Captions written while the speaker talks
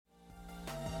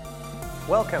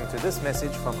Welcome to this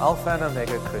message from Alpha and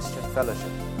Omega Christian Fellowship.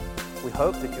 We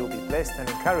hope that you'll be blessed and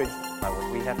encouraged by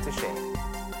what we have to share.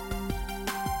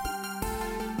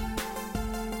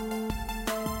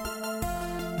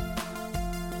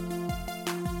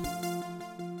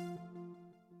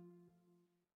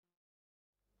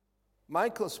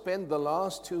 Michael spent the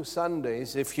last 2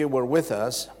 Sundays, if you were with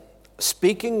us,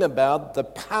 speaking about the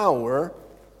power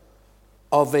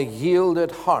of a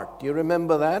yielded heart. Do you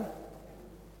remember that?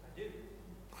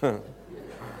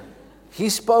 He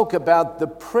spoke about the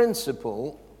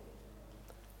principle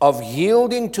of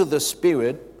yielding to the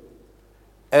Spirit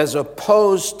as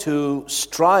opposed to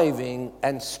striving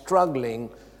and struggling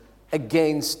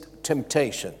against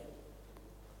temptation.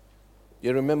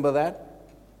 You remember that?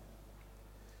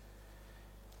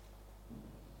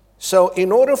 So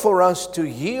in order for us to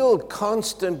yield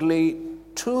constantly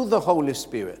to the Holy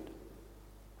Spirit,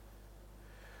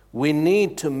 we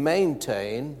need to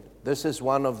maintain, this is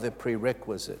one of the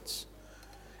prerequisites,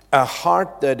 a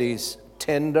heart that is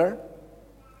tender,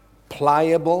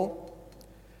 pliable,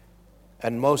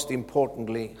 and most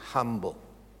importantly, humble.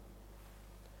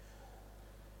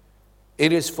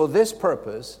 It is for this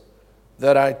purpose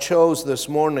that I chose this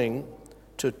morning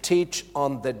to teach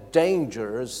on the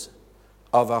dangers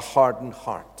of a hardened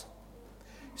heart.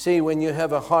 See, when you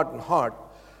have a hardened heart,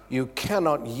 you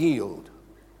cannot yield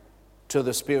to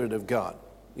the Spirit of God.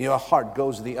 Your heart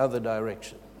goes the other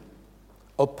direction,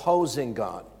 opposing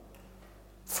God,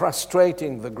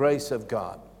 frustrating the grace of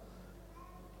God,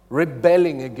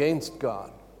 rebelling against God,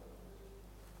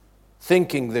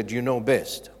 thinking that you know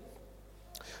best.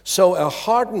 So a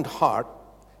hardened heart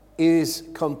is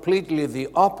completely the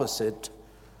opposite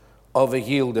of a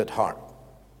yielded heart.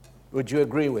 Would you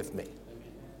agree with me?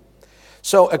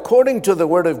 So according to the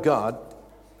Word of God,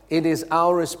 it is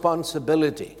our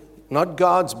responsibility, not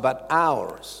God's, but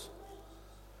ours,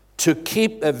 to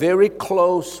keep a very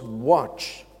close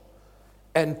watch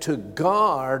and to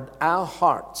guard our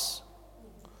hearts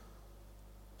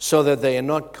so that they are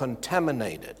not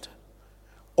contaminated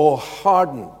or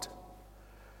hardened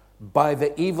by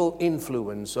the evil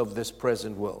influence of this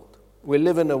present world. We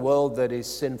live in a world that is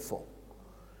sinful.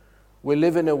 We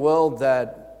live in a world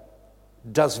that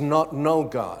does not know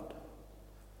God.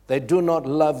 They do not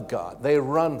love God. They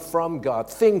run from God,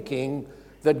 thinking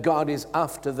that God is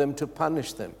after them to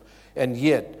punish them. And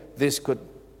yet, this could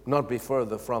not be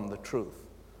further from the truth.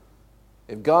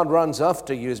 If God runs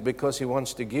after you, it's because He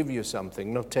wants to give you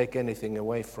something, not take anything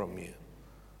away from you.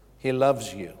 He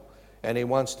loves you, and He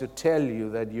wants to tell you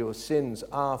that your sins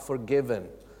are forgiven,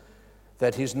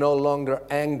 that He's no longer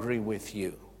angry with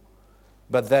you,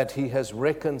 but that He has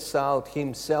reconciled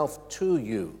Himself to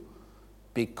you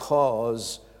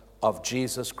because of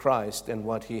Jesus Christ and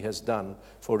what He has done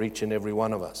for each and every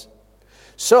one of us.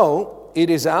 So,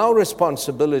 it is our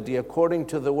responsibility, according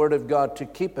to the Word of God, to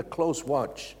keep a close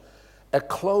watch, a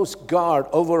close guard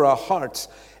over our hearts,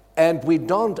 and we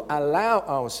don't allow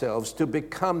ourselves to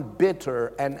become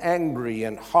bitter and angry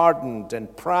and hardened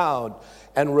and proud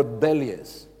and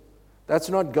rebellious. That's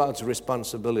not God's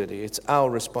responsibility. It's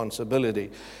our responsibility.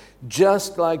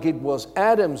 Just like it was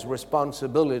Adam's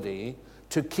responsibility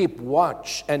to keep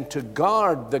watch and to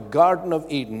guard the Garden of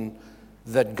Eden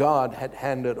that God had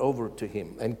handed over to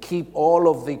him and keep all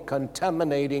of the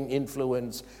contaminating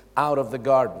influence out of the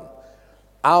garden,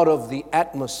 out of the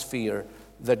atmosphere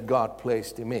that God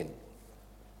placed him in.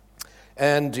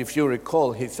 And if you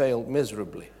recall, he failed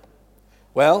miserably.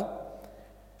 Well,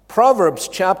 Proverbs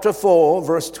chapter 4,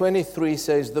 verse 23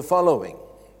 says the following.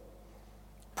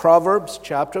 Proverbs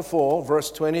chapter 4,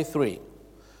 verse 23.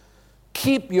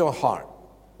 Keep your heart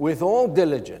with all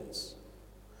diligence,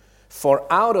 for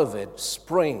out of it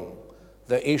spring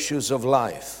the issues of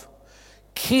life.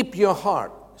 Keep your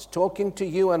heart. It's talking to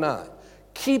you and I.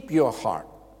 Keep your heart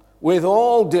with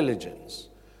all diligence,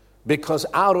 because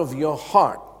out of your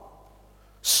heart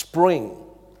spring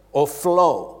or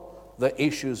flow the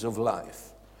issues of life.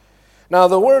 Now,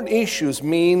 the word issues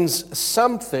means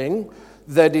something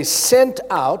that is sent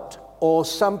out or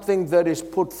something that is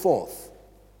put forth.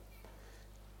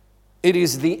 It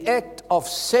is the act of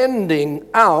sending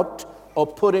out or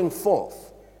putting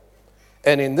forth.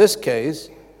 And in this case,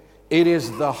 it is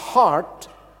the heart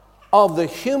of the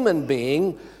human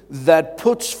being that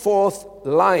puts forth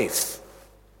life.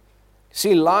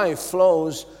 See, life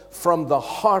flows from the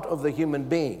heart of the human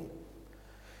being.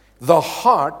 The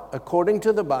heart, according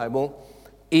to the Bible,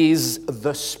 is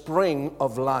the spring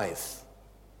of life.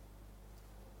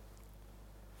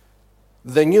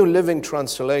 The New Living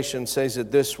Translation says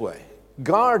it this way: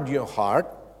 guard your heart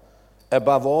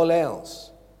above all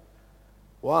else.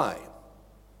 Why?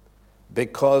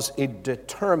 because it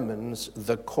determines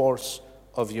the course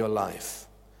of your life.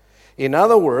 In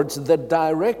other words, the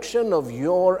direction of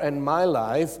your and my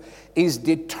life is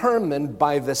determined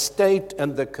by the state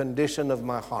and the condition of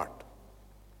my heart.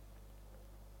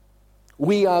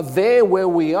 We are there where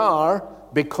we are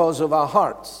because of our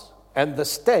hearts and the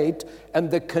state and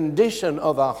the condition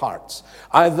of our hearts,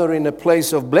 either in a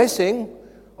place of blessing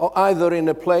or either in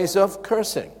a place of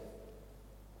cursing.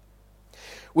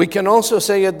 We can also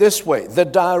say it this way: the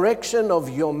direction of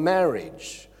your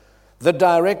marriage, the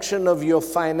direction of your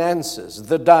finances,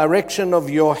 the direction of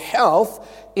your health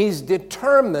is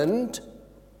determined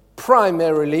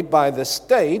primarily by the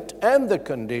state and the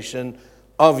condition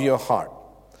of your heart.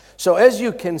 So as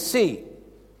you can see,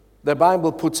 the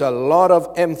Bible puts a lot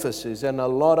of emphasis and a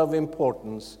lot of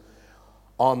importance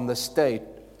on the state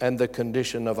and the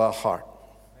condition of our heart.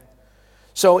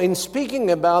 So in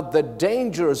speaking about the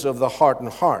dangers of the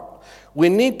hardened heart, we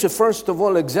need to first of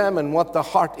all examine what the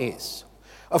heart is.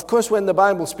 Of course, when the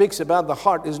Bible speaks about the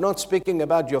heart, it's not speaking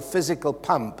about your physical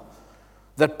pump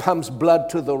that pumps blood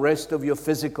to the rest of your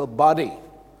physical body.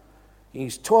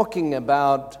 He's talking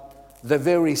about the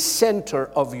very center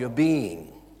of your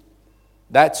being.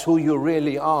 That's who you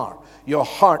really are. Your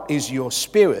heart is your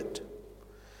spirit.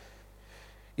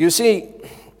 You see,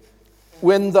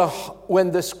 when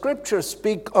the scriptures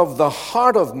speak of the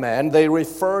heart of man, they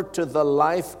refer to the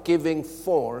life-giving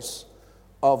force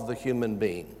of the human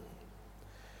being.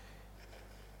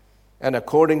 And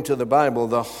according to the Bible,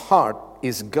 the heart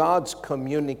is God's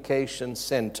communication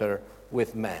center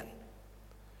with man.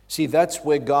 See, that's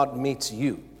where God meets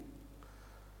you.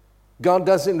 God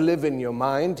doesn't live in your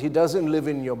mind. He doesn't live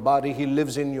in your body. He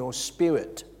lives in your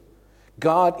spirit.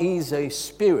 God is a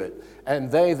spirit, and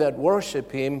they that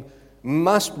worship Him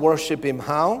must worship Him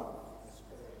how?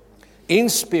 In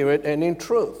spirit and in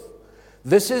truth.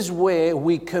 This is where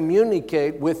we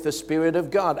communicate with the Spirit of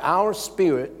God. Our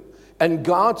spirit and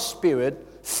God's Spirit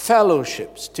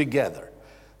fellowships together.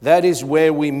 That is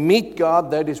where we meet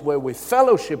God, that is where we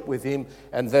fellowship with Him,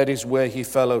 and that is where He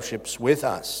fellowships with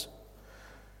us.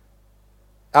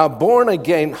 Our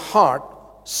born-again heart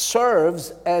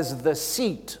serves as the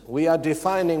seat. We are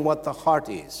defining what the heart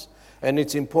is, and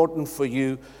it's important for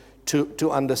you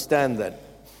to understand that.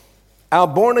 Our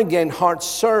born-again heart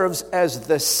serves as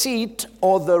the seat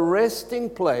or the resting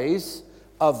place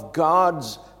of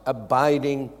God's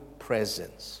abiding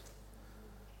presence.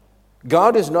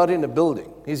 God is not in a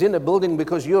building. He's in a building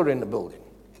because you're in a building.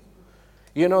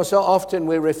 You know, so often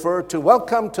we refer to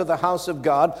welcome to the house of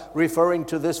God, referring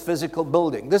to this physical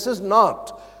building. This is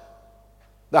not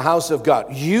the house of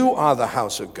God. You are the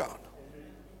house of God.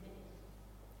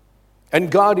 And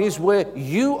God is where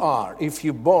you are if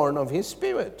you're born of His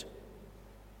Spirit.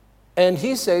 And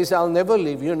He says, I'll never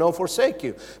leave you nor forsake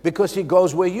you, because He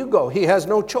goes where you go. He has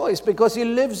no choice because He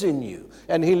lives in you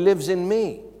and He lives in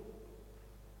me.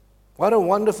 What a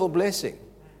wonderful blessing.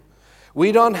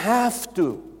 We don't have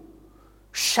to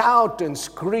shout and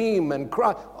scream and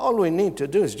cry. All we need to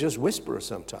do is just whisper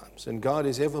sometimes, and God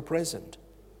is ever present.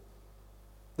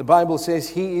 The Bible says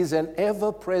He is an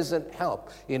ever-present help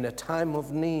in a time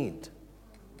of need.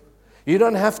 You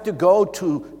don't have to go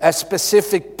to a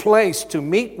specific place to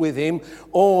meet with Him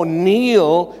or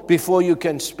kneel before you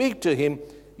can speak to Him.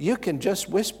 You can just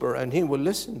whisper and He will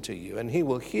listen to you and He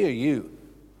will hear you.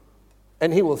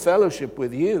 And He will fellowship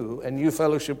with you and you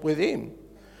fellowship with Him.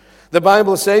 The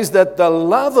Bible says that the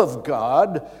love of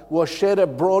God was shed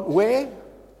abroad where?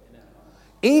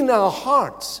 In our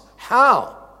hearts.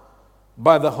 How?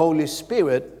 By the Holy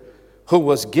Spirit who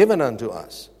was given unto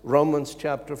us. Romans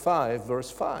chapter 5, verse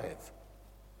 5.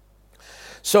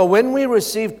 So when we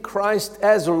received Christ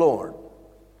as Lord,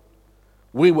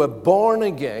 we were born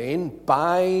again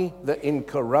by the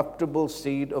incorruptible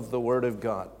seed of the Word of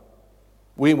God.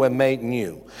 We were made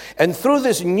new. And through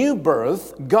this new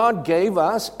birth, God gave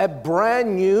us a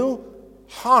brand new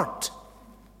heart.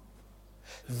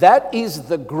 That is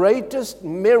the greatest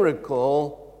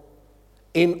miracle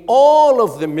in all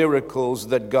of the miracles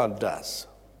that God does.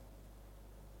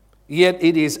 Yet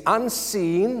it is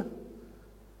unseen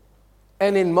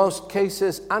and in most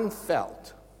cases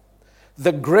unfelt.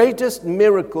 The greatest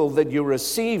miracle that you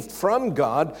received from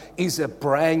God is a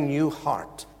brand new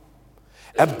heart.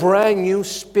 A brand new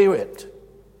spirit.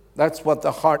 That's what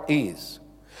the heart is.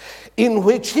 In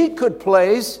which He could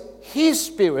place His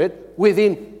Spirit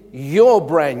within your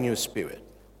brand new spirit.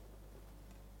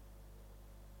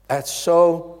 That's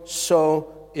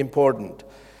so important.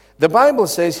 The Bible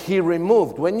says He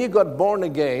removed. When you got born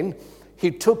again,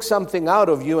 He took something out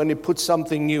of you and He put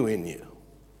something new in you.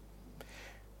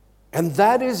 And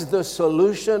that is the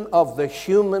solution of the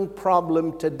human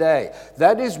problem today.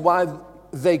 That is why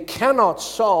they cannot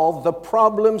solve the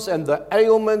problems and the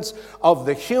ailments of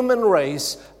the human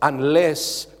race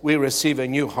unless we receive a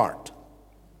new heart.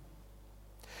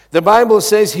 The Bible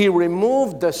says He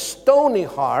removed the stony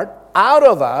heart out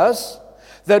of us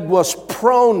that was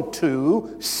prone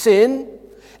to sin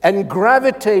and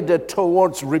gravitated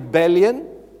towards rebellion,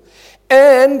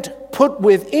 and put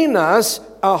within us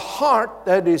a heart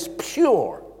that is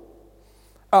pure,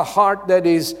 a heart that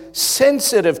is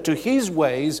sensitive to His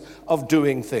ways of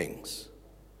doing things.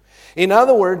 In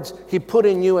other words, He put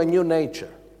in you a new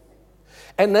nature,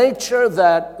 a nature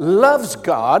that loves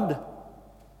God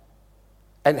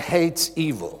and hates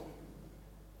evil.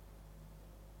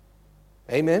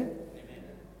 Amen? Amen?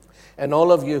 And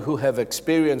all of you who have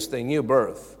experienced a new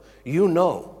birth, you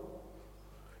know,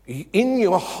 in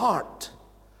your heart,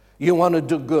 you want to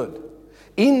do good.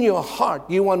 In your heart,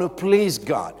 you want to please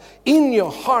God. In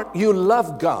your heart, you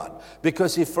love God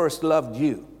because He first loved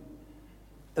you.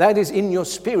 That is in your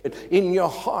spirit, in your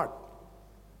heart.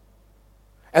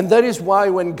 And that is why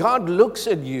when God looks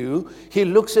at you, He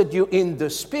looks at you in the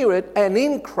Spirit and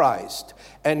in Christ.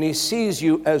 And He sees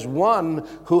you as one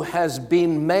who has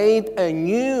been made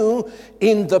anew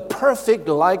in the perfect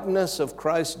likeness of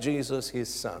Christ Jesus, His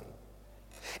Son.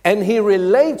 And He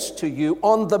relates to you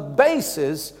on the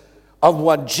basis of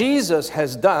what Jesus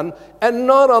has done and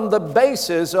not on the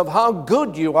basis of how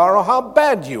good you are or how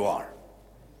bad you are.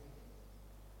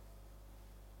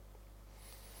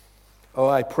 Oh,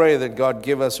 I pray that God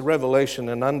give us revelation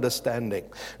and understanding.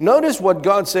 Notice what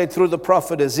God said through the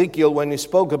prophet Ezekiel when He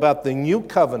spoke about the new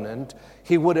covenant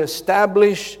He would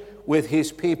establish with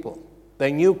His people,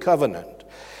 the new covenant.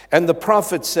 And the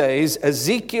prophet says,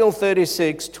 Ezekiel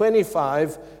 36,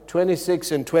 25,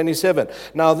 26 and 27.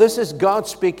 Now this is God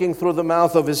speaking through the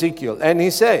mouth of Ezekiel. And He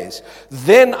says,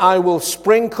 "Then I will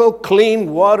sprinkle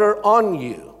clean water on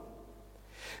you,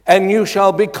 and you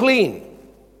shall be clean.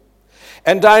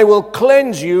 And I will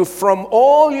cleanse you from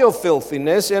all your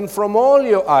filthiness and from all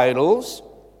your idols.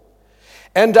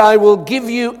 And I will give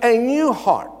you a new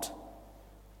heart."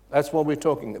 That's what we're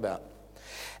talking about.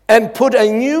 "And put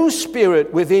a new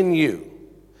spirit within you.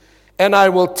 And I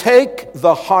will take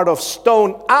the heart of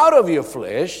stone out of your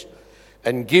flesh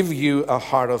and give you a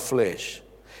heart of flesh.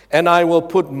 And I will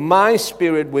put my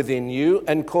spirit within you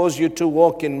and cause you to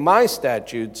walk in my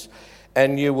statutes,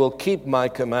 and you will keep my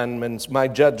commandments, my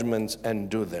judgments, and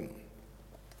do them."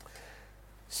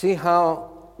 See how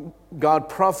God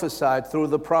prophesied through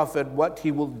the prophet what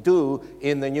He will do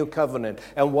in the new covenant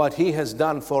and what He has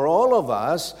done for all of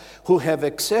us who have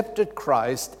accepted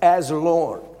Christ as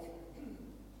Lord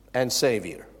and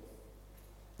Savior.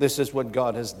 This is what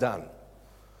God has done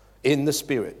in the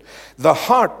Spirit. The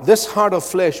heart, this heart of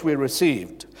flesh we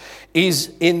received,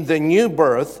 is in the new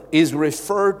birth, is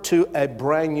referred to a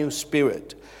brand new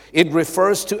spirit. It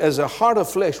refers to as a heart of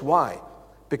flesh. Why?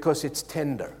 Because it's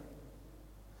tender.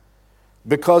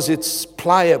 Because it's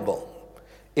pliable.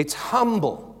 It's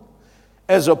humble.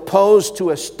 As opposed to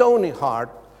a stony heart,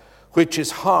 which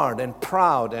is hard and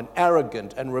proud and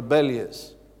arrogant and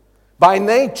rebellious. By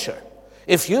nature.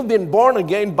 If you've been born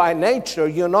again by nature,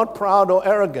 you're not proud or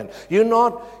arrogant. You're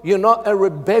not a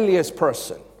rebellious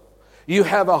person. You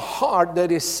have a heart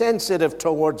that is sensitive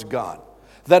towards God,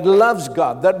 that loves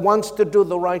God, that wants to do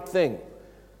the right thing.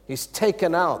 He's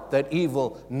taken out that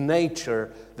evil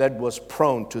nature that was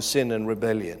prone to sin and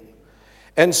rebellion.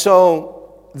 And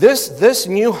so this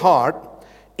new heart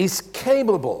is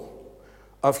capable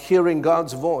of hearing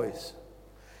God's voice.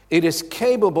 It is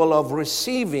capable of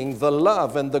receiving the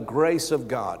love and the grace of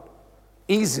God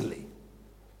easily,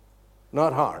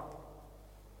 not hard.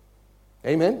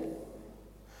 Amen?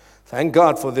 Thank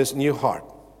God for this new heart.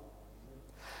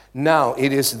 Now,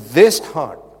 it is this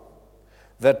heart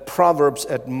that Proverbs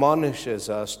admonishes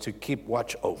us to keep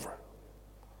watch over,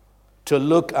 to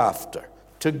look after,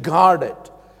 to guard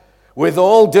it with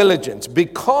all diligence,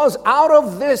 because out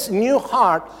of this new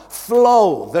heart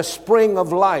flow the spring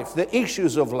of life, the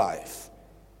issues of life.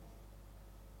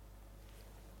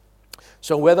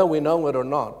 So whether we know it or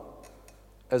not,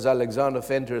 as Alexander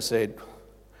Fenter said,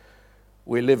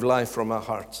 we live life from our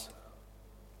hearts.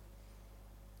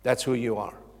 That's who you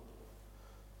are.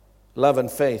 Love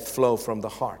and faith flow from the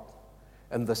heart,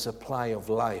 and the supply of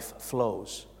life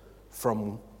flows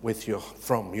from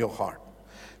your heart.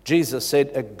 Jesus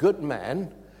said, a good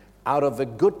man out of a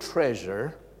good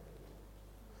treasure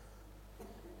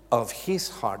of his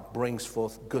heart brings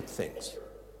forth good things.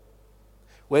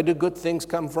 Where do good things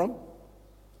come from?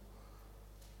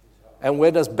 And where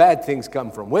does bad things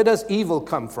come from? Where does evil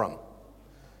come from?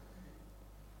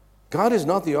 God is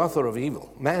not the author of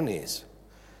evil. Man is.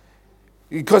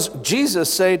 Because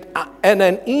Jesus said, and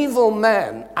an evil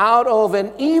man out of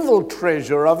an evil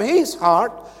treasure of his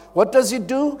heart, what does he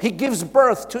do? He gives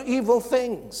birth to evil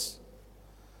things.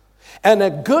 And a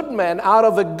good man out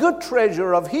of a good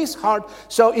treasure of his heart.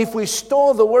 So if we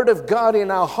store the word of God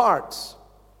in our hearts,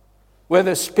 where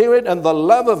the Spirit and the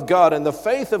love of God and the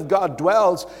faith of God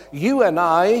dwells, you and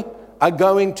I are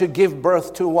going to give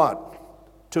birth to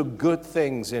what? To good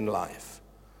things in life.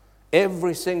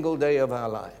 Every single day of our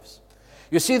lives.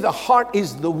 You see, the heart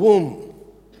is the womb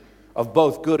of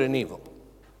both good and evil.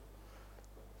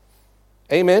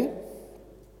 Amen?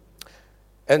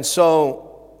 And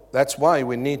so, that's why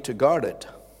we need to guard it.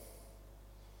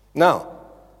 Now,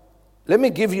 let me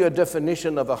give you a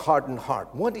definition of a hardened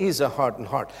heart. What is a hardened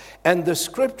heart? And the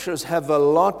scriptures have a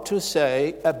lot to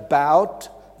say about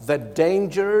the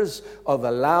dangers of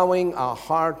allowing our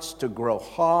hearts to grow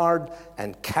hard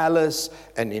and callous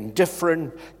and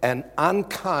indifferent and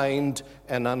unkind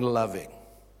and unloving.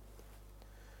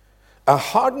 A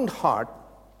hardened heart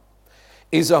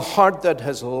is a heart that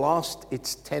has lost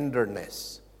its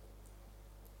tenderness,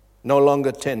 no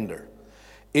longer tender.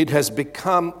 It has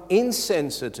become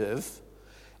insensitive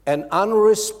and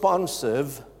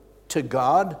unresponsive to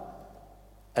God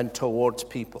and towards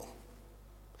people.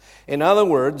 In other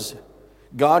words,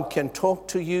 God can talk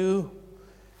to you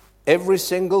every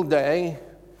single day,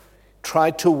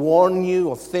 try to warn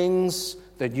you of things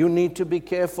that you need to be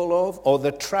careful of, or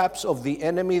the traps of the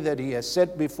enemy that he has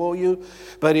set before you.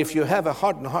 But if you have a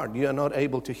hardened heart, you are not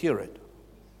able to hear it.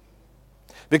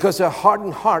 Because a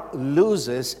hardened heart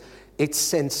loses its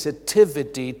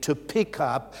sensitivity to pick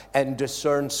up and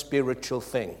discern spiritual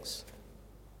things.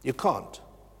 You can't.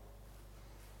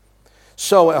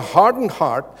 So a hardened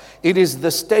heart, it is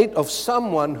the state of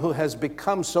someone who has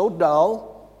become so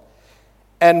dull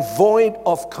and void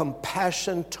of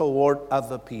compassion toward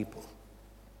other people.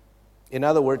 In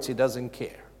other words, he doesn't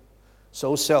care.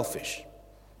 So selfish,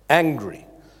 angry,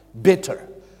 bitter,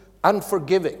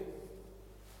 unforgiving.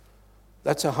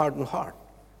 That's a hardened heart.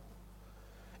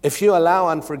 If you allow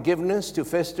unforgiveness to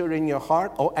fester in your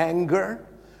heart or anger,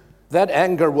 that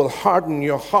anger will harden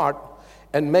your heart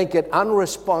and make it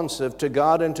unresponsive to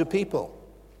God and to people.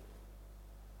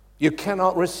 You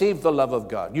cannot receive the love of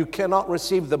God. You cannot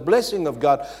receive the blessing of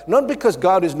God, not because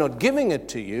God is not giving it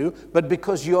to you, but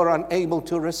because you're unable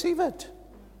to receive it.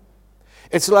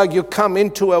 It's like you come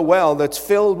into a well that's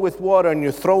filled with water and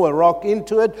you throw a rock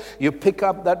into it. You pick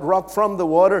up that rock from the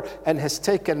water and has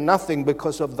taken nothing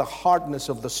because of the hardness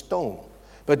of the stone.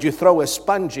 But you throw a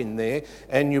sponge in there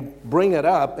and you bring it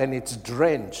up and it's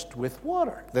drenched with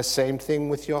water. The same thing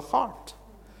with your heart.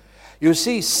 You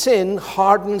see, sin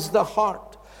hardens the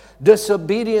heart.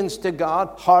 Disobedience to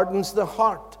God hardens the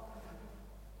heart.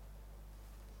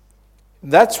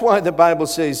 That's why the Bible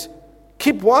says,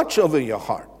 keep watch over your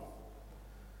heart.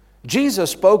 Jesus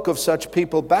spoke of such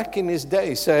people back in his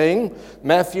day, saying,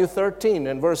 Matthew 13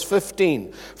 and verse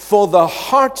 15, for the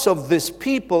hearts of this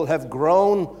people have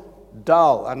grown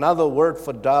dull. Another word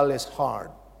for dull is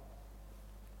hard.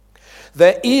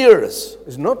 Their ears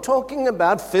is not talking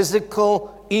about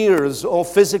physical ears or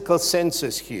physical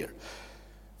senses here.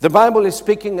 The Bible is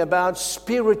speaking about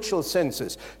spiritual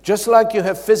senses. Just like you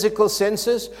have physical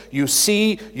senses, you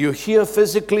see, you hear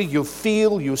physically, you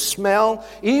feel, you smell.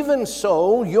 Even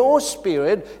so, your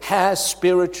spirit has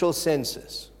spiritual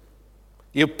senses.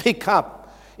 You pick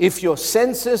up. If your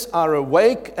senses are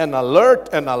awake and alert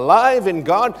and alive in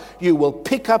God, you will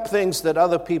pick up things that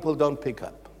other people don't pick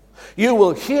up. You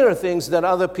will hear things that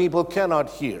other people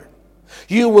cannot hear.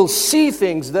 You will see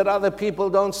things that other people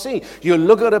don't see. You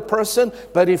look at a person,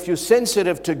 but if you're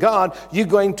sensitive to God, you're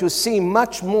going to see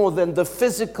much more than the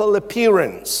physical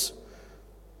appearance.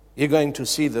 You're going to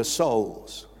see the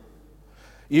souls.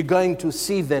 You're going to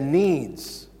see the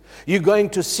needs. You're going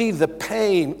to see the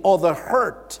pain or the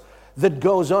hurt that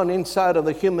goes on inside of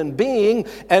the human being.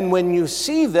 And when you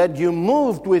see that, you're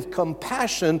moved with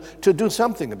compassion to do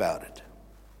something about it.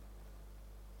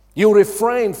 You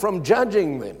refrain from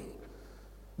judging them,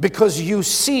 because you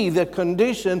see the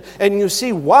condition and you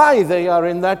see why they are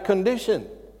in that condition.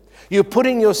 You're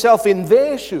putting yourself in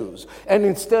their shoes. And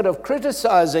instead of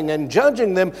criticizing and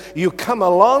judging them, you come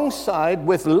alongside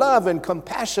with love and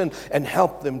compassion and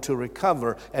help them to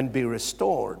recover and be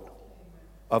restored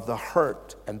of the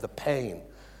hurt and the pain.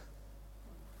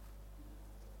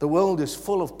 The world is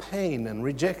full of pain and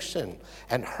rejection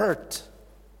and hurt.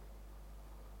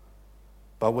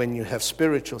 But when you have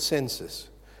spiritual senses,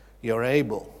 you're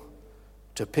able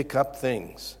to pick up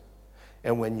things.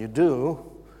 And when you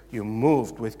do, you're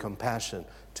moved with compassion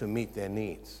to meet their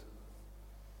needs.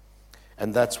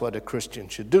 And that's what a Christian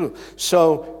should do.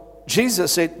 So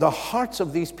Jesus said, the hearts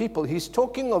of these people, he's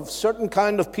talking of certain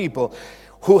kind of people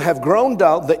who have grown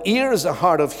dull, the ears are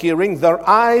hard of hearing, their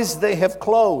eyes they have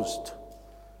closed.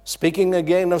 Speaking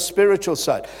again of spiritual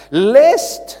side.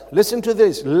 Lest, listen to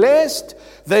this, lest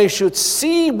they should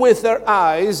see with their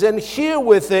eyes and hear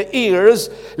with their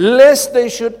ears, lest they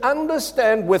should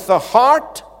understand with the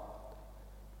heart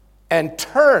and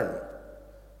turn,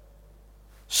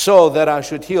 so that I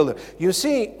should heal them. You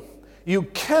see, you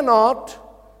cannot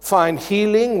find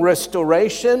healing,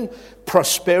 restoration,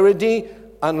 prosperity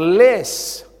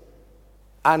unless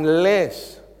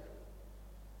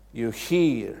you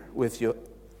hear with your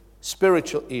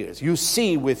spiritual ears, you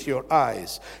see with your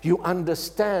eyes, you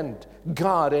understand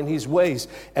God and His ways,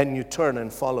 and you turn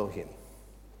and follow Him.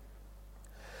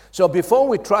 So before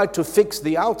we try to fix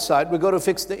the outside, we've got to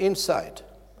fix the inside.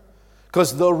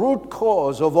 Because the root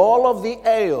cause of all of the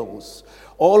ails,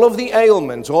 all of the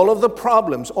ailments, all of the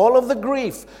problems, all of the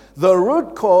grief, the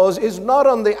root cause is not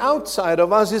on the outside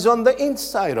of us, it's on the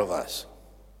inside of us.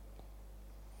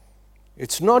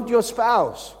 It's not your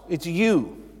spouse, it's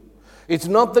you. It's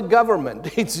not the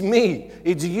government, it's me,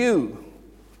 it's you.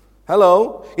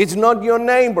 Hello? It's not your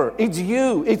neighbor, it's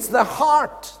you, it's the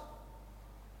heart.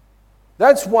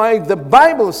 That's why the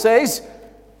Bible says,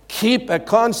 keep a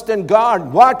constant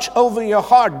guard, watch over your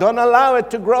heart, don't allow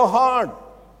it to grow hard.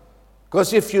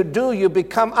 Because if you do, you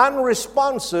become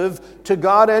unresponsive to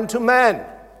God and to man.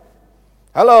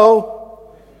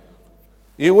 Hello?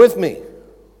 You with me?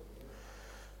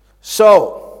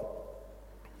 So,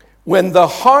 when the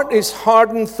heart is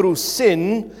hardened through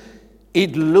sin,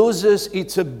 it loses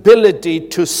its ability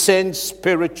to sense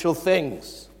spiritual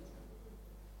things.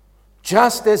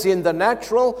 Just as in the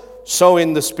natural, so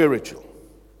in the spiritual.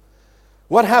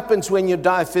 What happens when you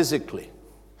die physically?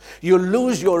 You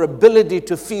lose your ability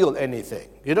to feel anything.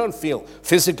 You don't feel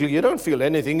physically, you don't feel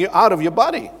anything. You're out of your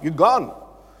body. You're gone.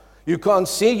 You can't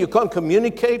see, you can't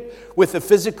communicate with the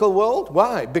physical world.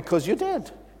 Why? Because you're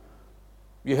dead.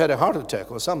 You had a heart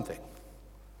attack or something.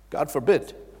 God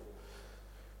forbid.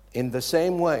 In the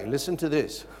same way, listen to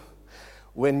this.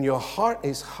 When your heart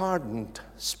is hardened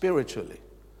spiritually,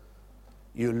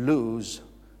 you lose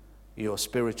your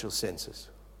spiritual senses.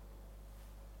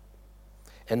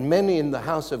 And many in the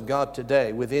house of God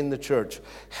today, within the church,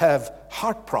 have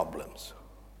heart problems.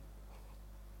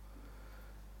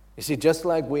 You see, just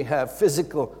like we have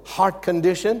physical heart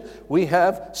condition, we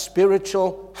have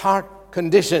spiritual heart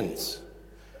conditions.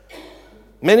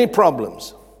 Many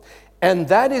problems. And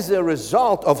that is a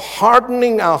result of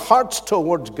hardening our hearts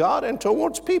towards God and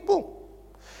towards people.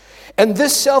 And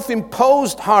this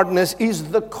self-imposed hardness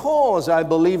is the cause, I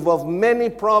believe, of many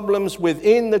problems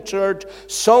within the church,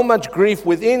 so much grief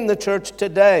within the church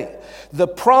today. The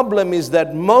problem is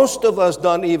that most of us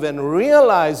don't even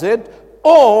realize it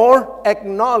or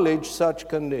acknowledge such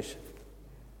condition.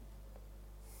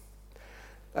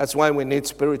 That's why we need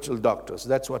spiritual doctors.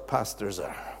 That's what pastors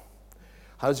are.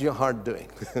 How's your heart doing?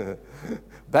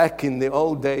 Back in the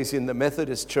old days in the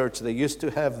Methodist church, they used to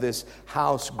have these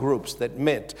house groups that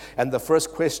met. And the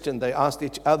first question they asked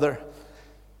each other,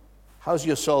 how's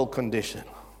your soul condition?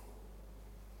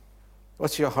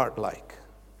 What's your heart like?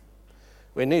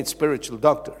 We need spiritual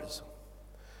doctors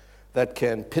that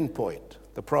can pinpoint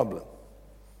the problem.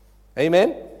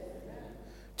 Amen?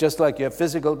 Just like you have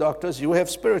physical doctors, you have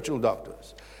spiritual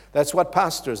doctors. That's what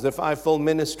pastors, the fivefold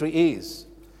ministry is.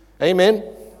 Amen?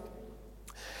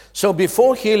 So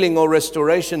before healing or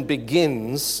restoration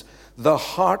begins, the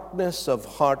hardness of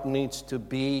heart needs to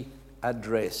be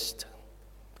addressed.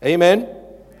 Amen?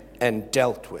 And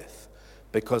dealt with,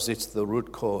 because it's the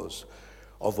root cause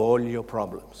of all your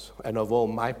problems and of all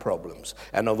my problems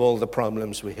and of all the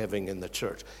problems we're having in the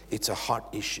church. It's a heart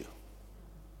issue.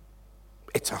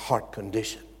 It's a heart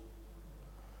condition.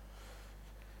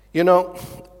 You know,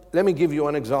 let me give you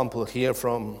an example here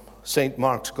from St.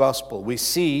 Mark's Gospel. We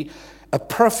see a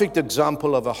perfect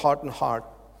example of a hardened heart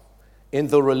in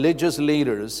the religious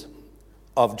leaders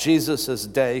of Jesus'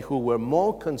 day, who were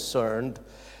more concerned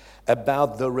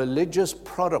about the religious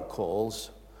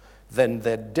protocols than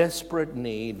the desperate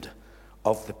need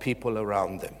of the people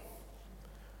around them.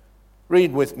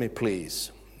 Read with me,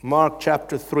 please. Mark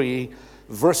chapter 3,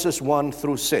 verses 1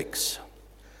 through 6.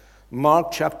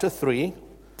 Mark chapter 3,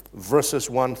 verses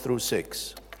 1 through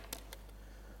 6.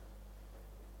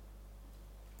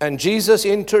 And Jesus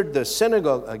entered the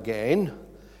synagogue again,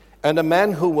 and a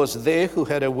man who was there who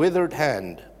had a withered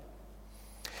hand.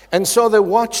 And so they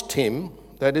watched him,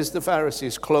 that is the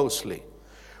Pharisees, closely,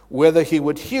 whether he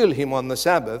would heal him on the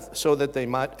Sabbath, so that they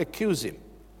might accuse him.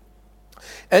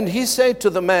 And he said to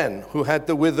the man who had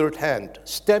the withered hand,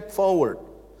 "Step forward."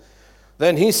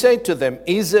 Then he said to them,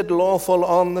 "Is it lawful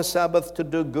on the Sabbath to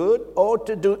do good or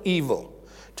to do evil,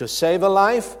 to save a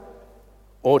life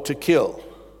or to kill?"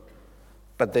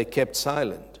 But they kept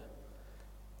silent.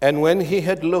 And when he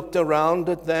had looked around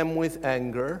at them with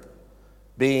anger,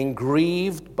 being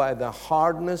grieved by the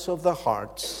hardness of the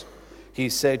hearts, he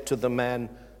said to the man,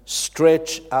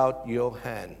 "Stretch out your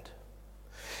hand."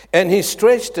 And he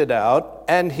stretched it out,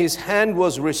 and his hand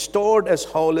was restored as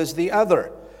whole as the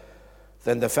other.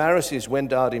 Then the Pharisees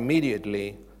went out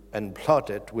immediately and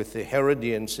plotted with the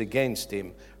Herodians against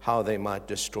him, how they might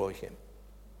destroy him.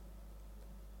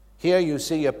 Here you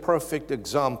see a perfect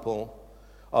example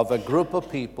of a group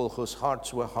of people whose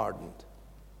hearts were hardened.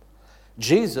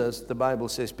 Jesus, the Bible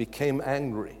says, became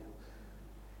angry.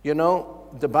 You know,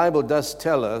 the Bible does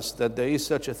tell us that there is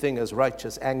such a thing as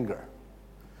righteous anger.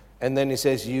 And then he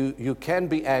says you can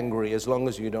be angry as long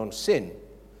as you don't sin.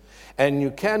 And you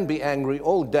can be angry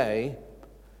all day,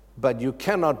 but you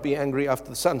cannot be angry after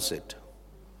the sunset.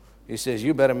 He says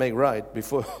you better make right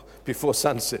before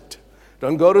sunset.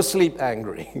 Don't go to sleep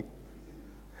angry.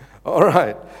 All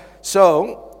right.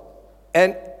 So,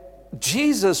 and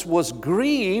Jesus was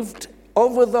grieved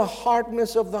over the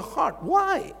hardness of the heart.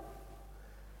 Why?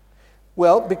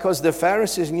 Well, because the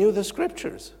Pharisees knew the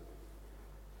scriptures.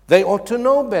 They ought to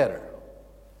know better.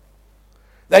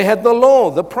 They had the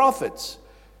law, the prophets,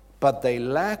 but they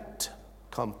lacked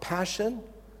compassion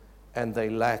and they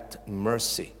lacked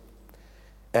mercy.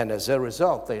 And as a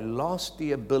result, they lost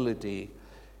the ability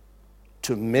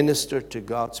to minister to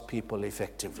God's people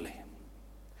effectively.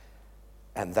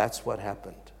 And that's what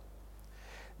happened.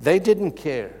 They didn't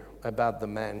care about the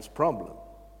man's problem.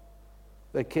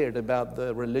 They cared about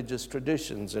the religious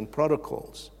traditions and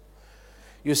protocols.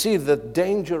 You see, the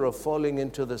danger of falling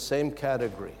into the same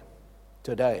category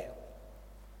today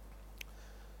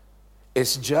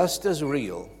is just as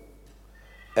real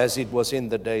as it was in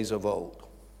the days of old.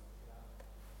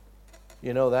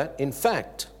 You know that? In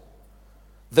fact,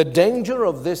 the danger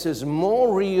of this is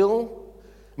more real,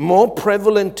 more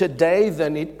prevalent today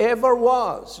than it ever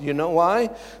was. You know why?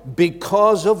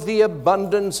 Because of the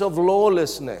abundance of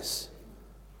lawlessness.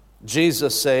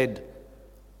 Jesus said,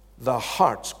 the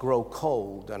hearts grow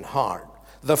cold and hard.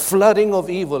 The flooding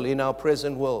of evil in our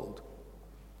present world.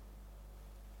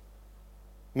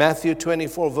 Matthew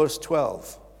 24, verse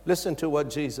 12. Listen to what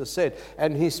Jesus said.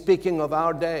 And he's speaking of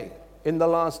our day, in the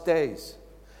last days.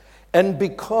 And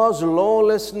because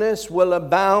lawlessness will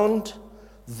abound,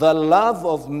 the love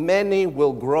of many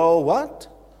will grow what?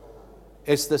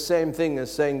 It's the same thing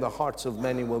as saying the hearts of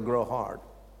many will grow hard.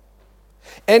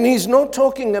 And he's not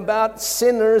talking about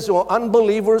sinners or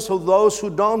unbelievers or those who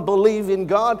don't believe in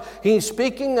God. He's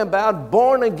speaking about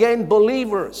born-again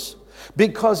believers.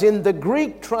 Because in the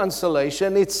Greek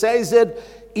translation, it says that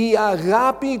I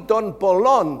agapi ton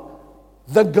polon,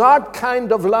 the God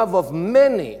kind of love of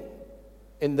many.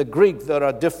 In the Greek, there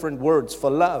are different words for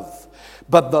love.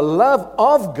 But the love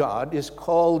of God is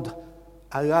called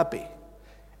agape.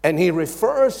 And he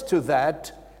refers to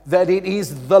that it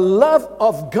is the love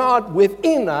of God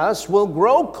within us will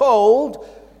grow cold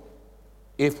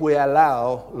if we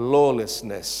allow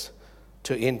lawlessness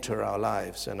to enter our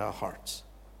lives and our hearts.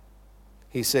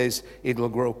 He says it will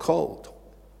grow cold.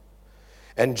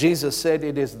 And Jesus said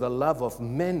it is the love of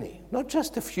many, not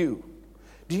just a few.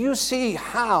 Do you see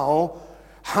how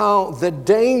the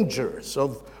dangers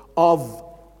of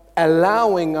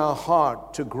allowing our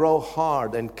heart to grow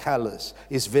hard and callous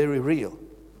is very real?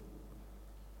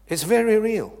 It's very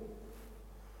real.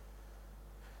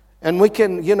 And we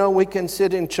can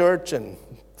sit in church and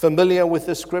familiar with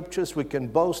the scriptures. We can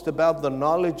boast about the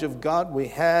knowledge of God we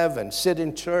have and sit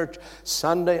in church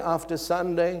Sunday after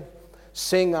Sunday,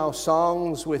 sing our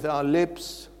songs with our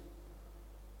lips,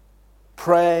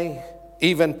 pray,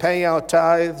 even pay our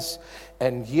tithes,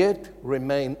 and yet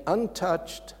remain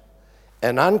untouched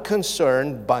and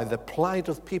unconcerned by the plight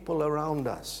of people around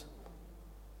us.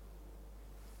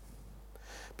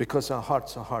 Because our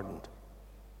hearts are hardened.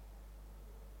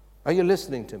 Are you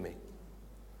listening to me?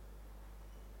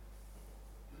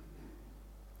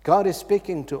 God is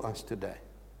speaking to us today.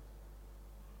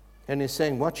 And He's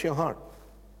saying, watch your heart.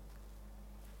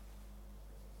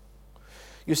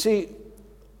 You see,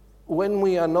 when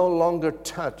we are no longer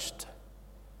touched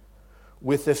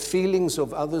with the feelings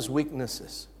of others'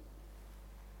 weaknesses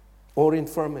or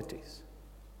infirmities,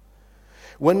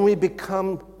 when we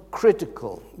become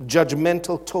critical,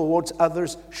 judgmental towards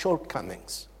others'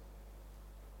 shortcomings,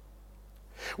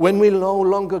 when we no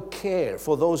longer care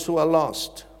for those who are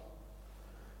lost,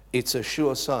 it's a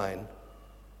sure sign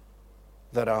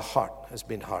that our heart has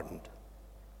been hardened.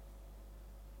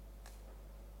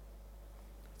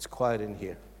 It's quiet in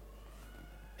here.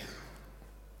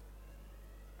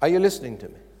 Are you listening to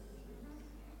me?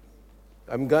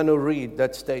 I'm going to read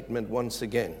that statement once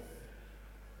again.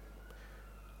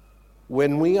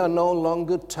 When we are no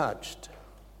longer touched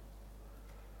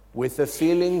with the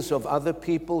feelings of other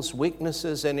people's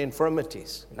weaknesses and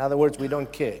infirmities, in other words, we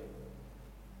don't care.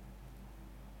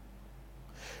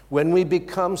 When we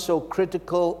become so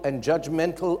critical and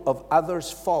judgmental of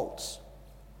others' faults,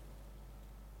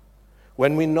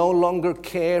 when we no longer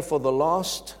care for the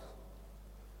lost,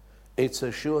 it's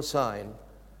a sure sign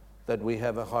that we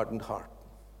have a hardened heart.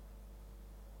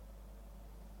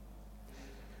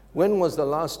 When was the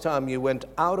last time you went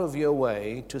out of your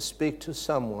way to speak to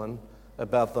someone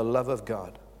about the love of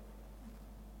God?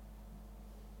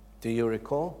 Do you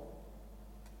recall?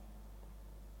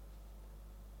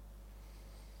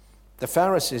 The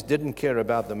Pharisees didn't care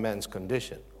about the man's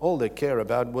condition. All they cared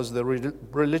about was the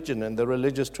religion and the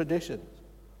religious traditions.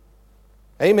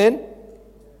 Amen?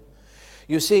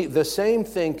 You see, the same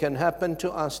thing can happen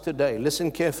to us today.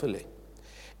 Listen carefully.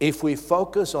 If we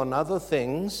focus on other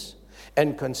things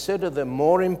and consider them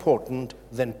more important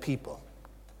than people.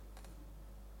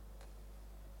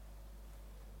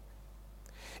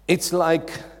 It's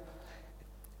like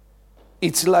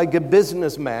a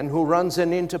businessman who runs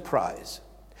an enterprise.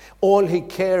 All he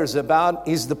cares about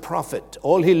is the profit.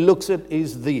 All he looks at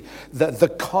is the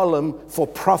column for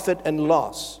profit and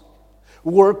loss.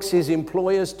 Works his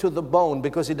employers to the bone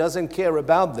because he doesn't care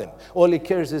about them. All he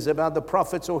cares is about the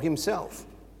profits or himself.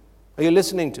 Are you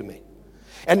listening to me?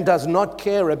 And does not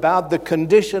care about the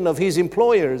condition of his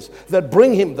employers that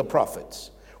bring him the profits.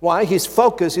 Why? His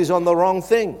focus is on the wrong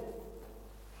thing.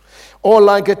 Or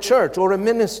like a church or a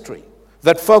ministry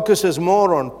that focuses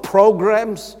more on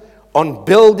programs, on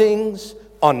buildings,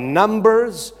 on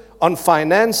numbers, on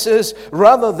finances,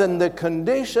 rather than the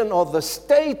condition or the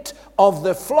state of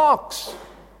the flocks.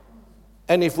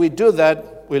 And if we do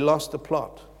that, we lost the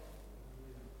plot.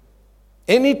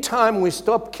 Anytime we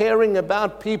stop caring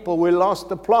about people, we lost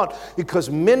the plot, because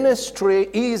ministry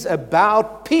is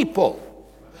about people.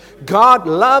 God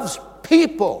loves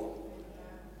people.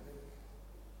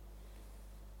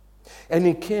 And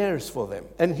He cares for them,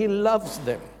 and He loves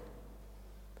them.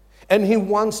 And He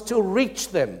wants to reach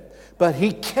them, but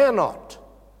He cannot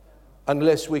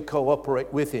unless we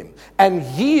cooperate with Him. And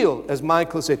yield, as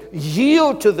Michael said,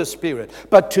 yield to the Spirit.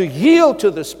 But to yield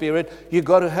to the Spirit, you've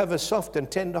got to have a soft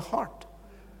and tender heart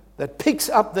that picks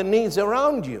up the needs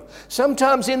around you.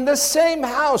 Sometimes in the same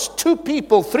house, 2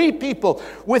 people, 3 people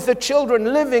with the children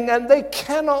living, and they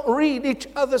cannot read each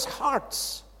other's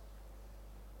hearts.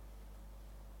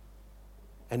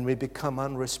 And we become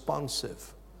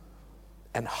unresponsive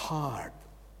and hard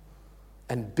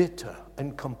and bitter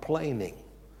and complaining.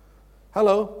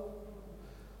 Hello?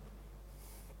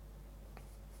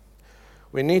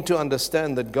 We need to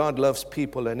understand that God loves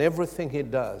people, and everything He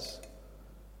does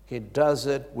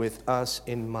it with us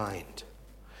in mind.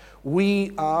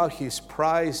 We are His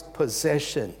prized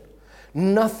possession.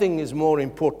 Nothing is more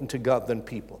important to God than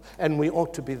people. And we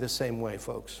ought to be the same way,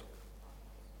 folks.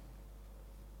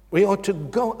 We ought to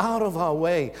go out of our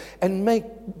way and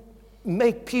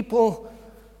make people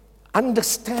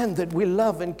understand that we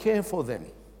love and care for them.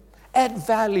 Add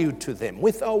value to them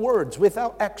with our words, with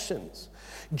our actions.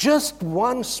 Just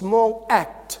one small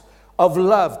act of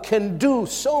love can do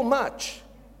so much.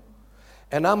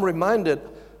 And I'm reminded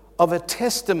of a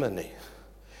testimony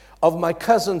of my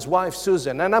cousin's wife,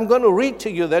 Susan. And I'm going to read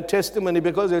to you that testimony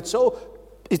because it's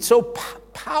so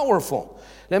powerful.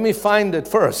 Let me find it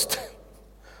first.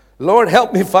 Lord,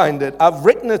 help me find it. I've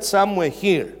written it somewhere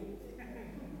here.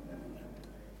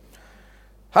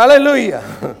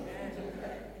 Hallelujah.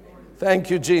 Thank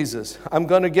you, Jesus. I'm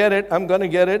going to get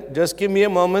it. Just give me a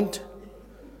moment.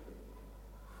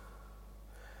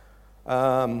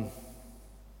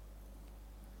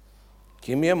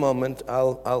 Give me a moment.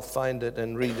 I'll find it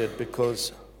and read it,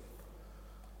 because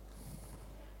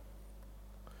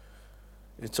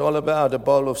it's all about a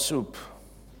bowl of soup.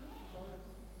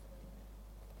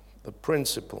 The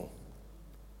principle.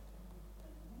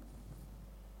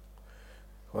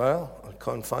 Well, I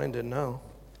can't find it now.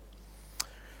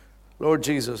 Lord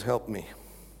Jesus, help me.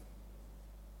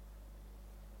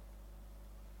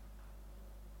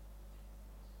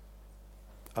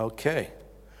 Okay.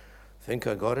 Think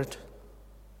I got it.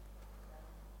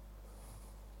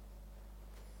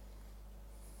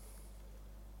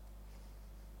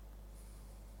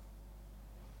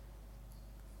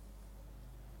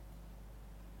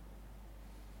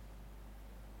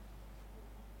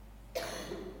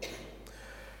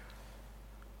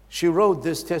 She wrote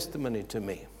this testimony to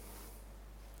me.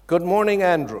 Good morning,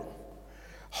 Andrew.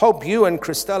 Hope you and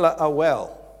Christella are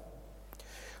well.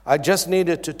 I just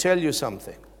needed to tell you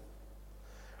something.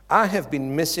 I have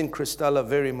been missing Christella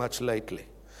very much lately.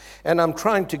 And I'm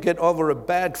trying to get over a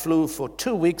bad flu for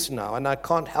 2 weeks now, and I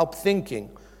can't help thinking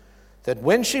that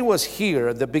when she was here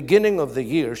at the beginning of the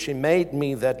year, she made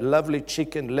me that lovely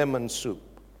chicken lemon soup.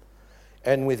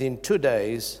 And within 2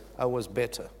 days, I was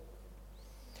better.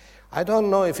 I don't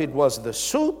know if it was the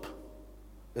soup,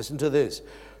 listen to this,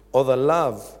 or the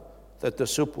love that the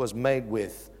soup was made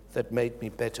with that made me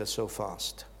better so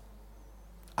fast.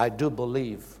 I do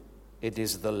believe it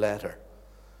is the latter.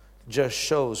 Just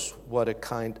shows what a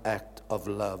kind act of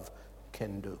love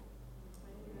can do.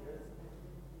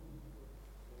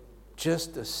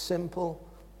 Just a simple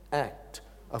act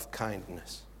of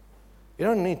kindness. You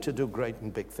don't need to do great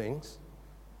and big things.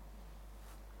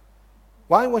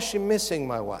 Why was she missing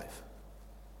my wife?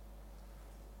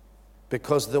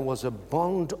 Because there was a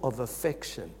bond of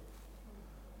affection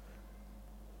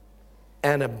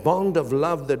and a bond of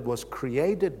love that was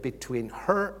created between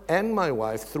her and my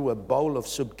wife through a bowl of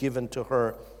soup given to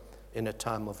her in a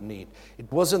time of need.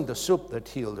 It wasn't the soup that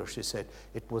healed her, she said.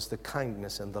 It was the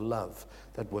kindness and the love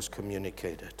that was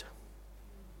communicated.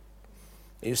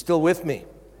 Are you still with me?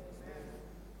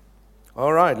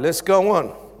 All right, let's go on.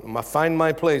 I'm going to find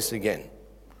my place again.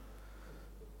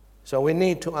 So we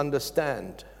need to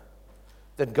understand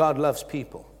that God loves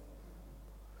people.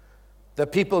 The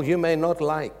people you may not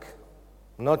like,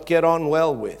 not get on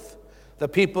well with, the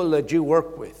people that you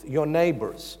work with, your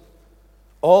neighbors,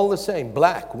 all the same,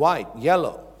 black, white,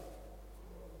 yellow.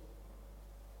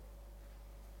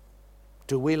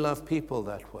 Do we love people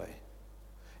that way?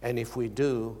 And if we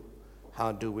do,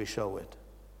 how do we show it?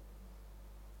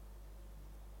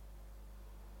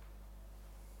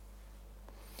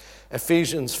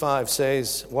 Ephesians 5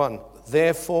 says, 1,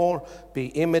 therefore be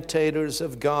imitators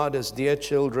of God as dear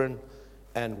children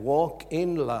and walk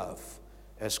in love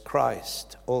as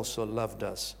Christ also loved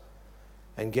us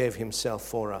and gave himself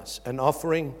for us, an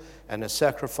offering and a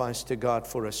sacrifice to God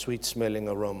for a sweet-smelling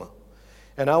aroma.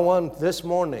 And I want this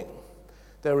morning,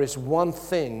 there is one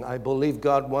thing I believe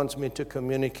God wants me to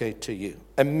communicate to you,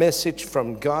 a message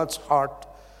from God's heart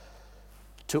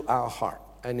to our heart,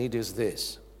 and it is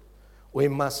this. We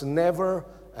must never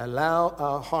allow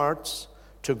our hearts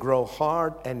to grow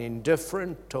hard and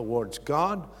indifferent towards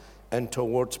God and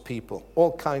towards people,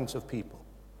 all kinds of people,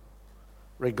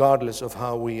 regardless of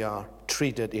how we are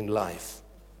treated in life.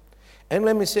 And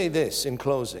let me say this in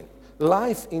closing.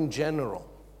 Life in general,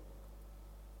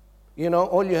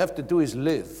 all you have to do is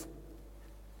live.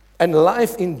 And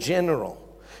life in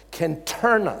general can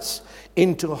turn us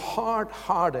into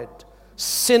hard-hearted,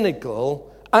 cynical,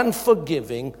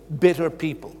 unforgiving, bitter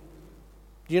people.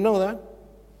 Do you know that?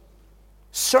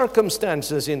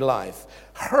 Circumstances in life,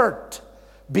 hurt,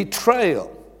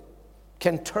 betrayal,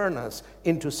 can turn us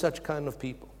into such kind of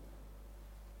people.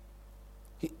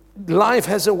 Life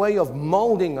has a way of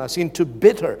molding us into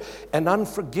bitter and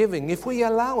unforgiving if we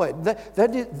allow it.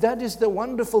 That is the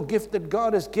wonderful gift that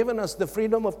God has given us, the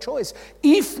freedom of choice,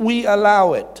 if we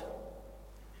allow it.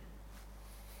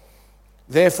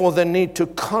 Therefore, the need to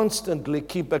constantly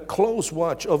keep a close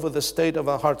watch over the state of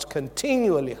our hearts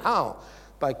continually. How?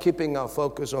 By keeping our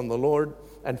focus on the Lord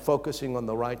and focusing on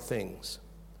the right things.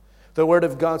 The Word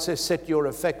of God says, set your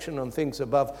affection on things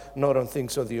above, not on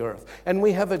things of the earth. And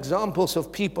we have examples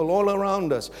of people all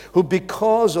around us who,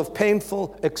 because of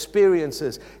painful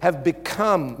experiences, have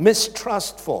become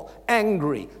mistrustful,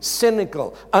 angry,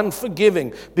 cynical,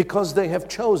 unforgiving, because they have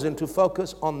chosen to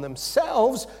focus on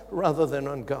themselves rather than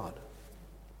on God.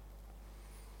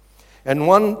 And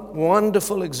one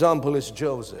wonderful example is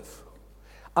Joseph.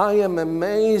 I am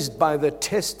amazed by the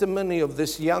testimony of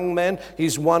this young man.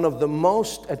 He's one of the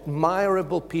most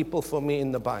admirable people for me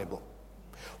in the Bible.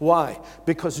 Why?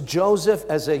 Because Joseph,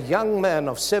 as a young man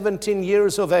of 17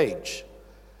 years of age,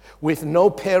 with no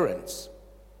parents,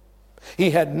 he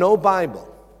had no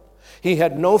Bible, he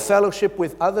had no fellowship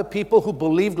with other people who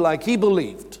believed like he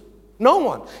believed. No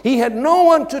one. He had no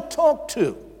one to talk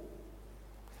to.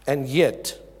 And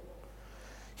yet,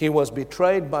 he was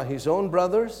betrayed by his own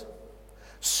brothers,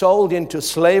 sold into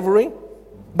slavery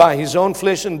by his own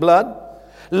flesh and blood,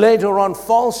 later on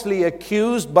falsely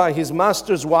accused by his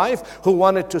master's wife who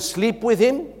wanted to sleep with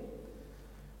him,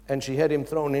 and she had him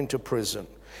thrown into prison.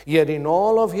 Yet in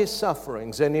all of his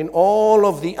sufferings and in all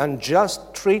of the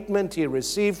unjust treatment he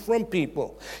received from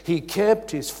people, he kept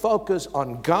his focus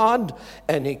on God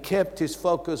and he kept his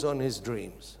focus on his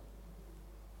dreams.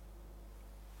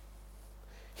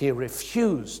 He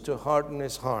refused to harden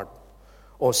his heart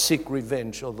or seek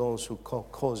revenge of those who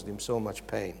caused him so much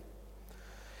pain.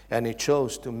 And he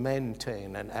chose to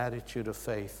maintain an attitude of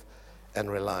faith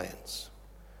and reliance.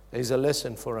 There's a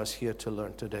lesson for us here to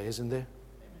learn today, isn't there?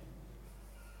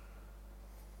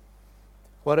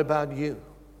 What about you?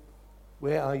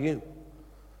 Where are you?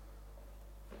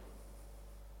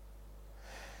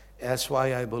 That's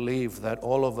why I believe that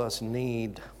all of us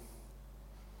need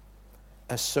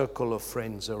a circle of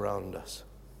friends around us.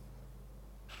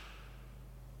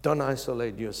 Don't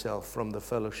isolate yourself from the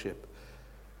fellowship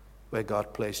where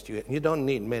God placed you. You don't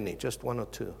need many, just one or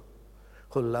two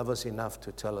who love us enough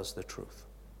to tell us the truth.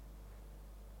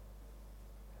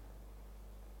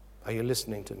 Are you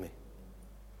listening to me?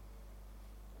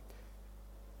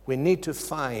 We need to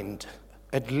find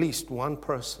at least one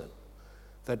person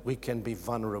that we can be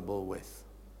vulnerable with.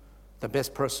 The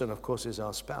best person, of course, is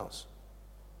our spouse.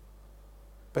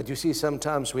 But you see,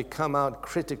 sometimes we come out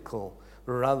critical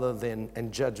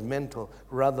and judgmental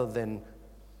rather than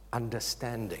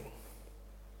understanding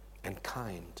and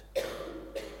kind.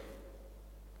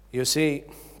 You see,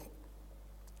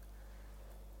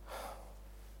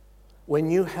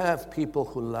 when you have people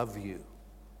who love you,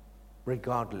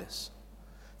 regardless,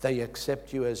 they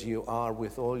accept you as you are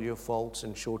with all your faults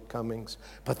and shortcomings,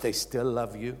 but they still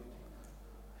love you.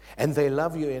 And they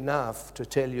love you enough to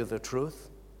tell you the truth.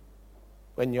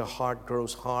 When your heart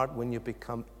grows hard, when you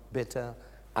become bitter,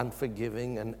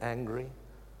 unforgiving, and angry.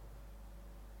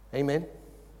 Amen?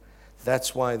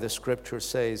 That's why the scripture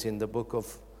says in the book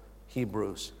of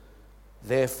Hebrews,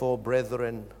 therefore,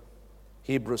 brethren,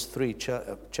 Hebrews 3,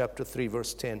 chapter 3,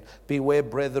 verse 10. Beware,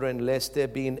 brethren, lest there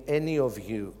be in any of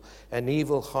you an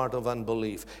evil heart of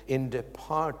unbelief in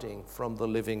departing from the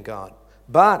living God.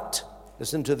 But,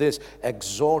 listen to this,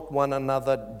 exhort one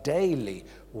another daily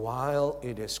while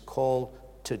it is called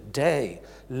today,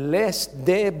 lest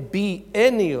there be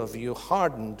any of you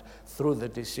hardened through the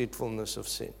deceitfulness of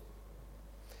sin.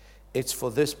 It's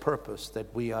for this purpose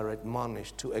that we are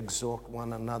admonished to exhort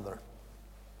one another.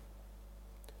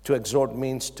 To exhort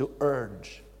means to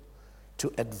urge,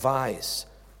 to advise,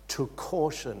 to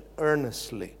caution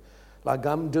earnestly. Like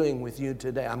I'm doing with you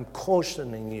today. I'm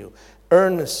cautioning you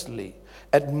earnestly,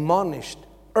 admonished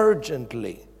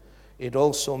urgently. It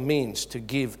also means to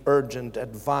give urgent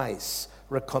advice,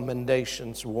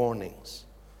 recommendations, warnings.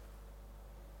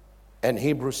 And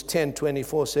Hebrews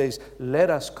 10:24 says,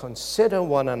 let us consider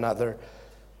one another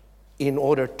in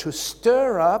order to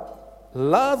stir up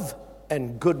love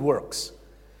and good works,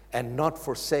 and not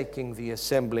forsaking the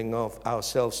assembling of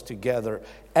ourselves together,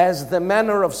 as the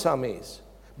manner of some is,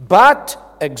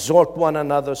 but exhort one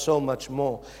another so much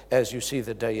more as you see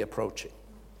the day approaching.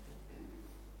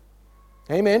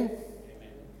 Amen? Amen.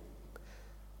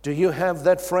 Do you have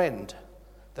that friend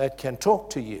that can talk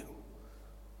to you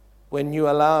when you're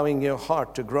allowing your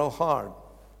heart to grow hard?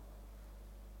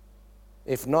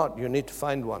 If not, you need to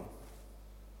find one.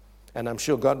 And I'm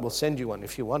sure God will send you one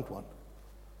if you want one.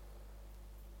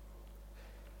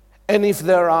 And if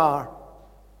there are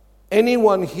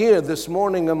anyone here this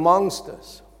morning amongst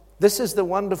us, this is the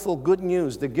wonderful good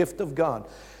news, the gift of God.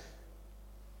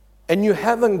 And you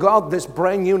haven't got this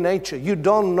brand new nature. You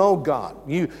don't know God.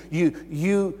 You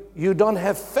don't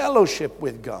have fellowship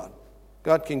with God.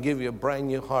 God can give you a brand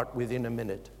new heart within a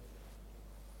minute.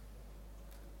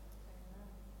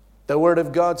 The Word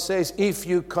of God says, if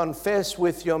you confess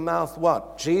with your mouth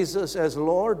what? Jesus as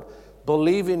Lord,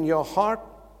 believe in your heart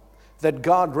that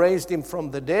God raised him from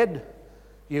the dead,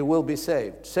 you will be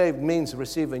saved. Saved means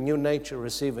receive a new nature,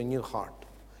 receive a new heart.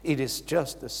 It is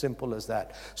just as simple as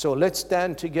that. So let's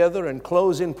stand together and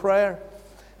close in prayer.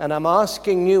 And I'm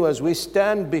asking you as we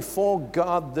stand before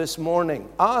God this morning,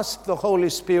 ask the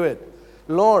Holy Spirit,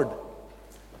 Lord,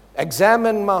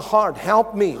 examine my heart,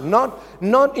 help me. Not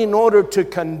in order to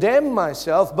condemn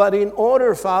myself, but in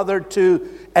order, Father, to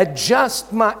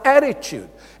adjust my attitude.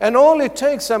 And all it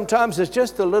takes sometimes is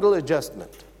just a little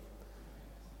adjustment.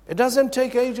 It doesn't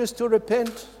take ages to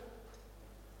repent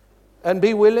and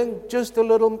be willing. Just a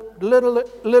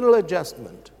little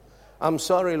adjustment. I'm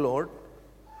sorry, Lord.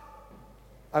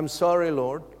 I'm sorry,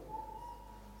 Lord.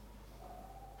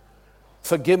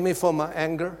 Forgive me for my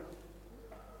anger.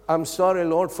 I'm sorry,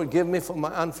 Lord. Forgive me for my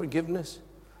unforgiveness.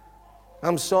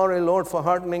 I'm sorry, Lord, for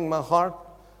hardening my heart.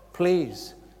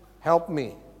 Please help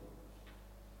me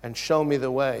and show me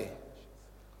the way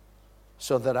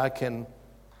so that I can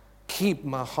keep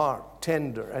my heart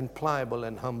tender and pliable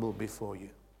and humble before you.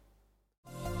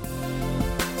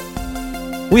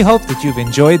 We hope that you've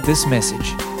enjoyed this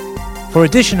message. For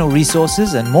additional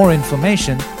resources and more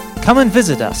information, come and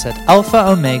visit us at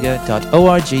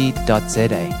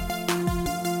alphaomega.org.za.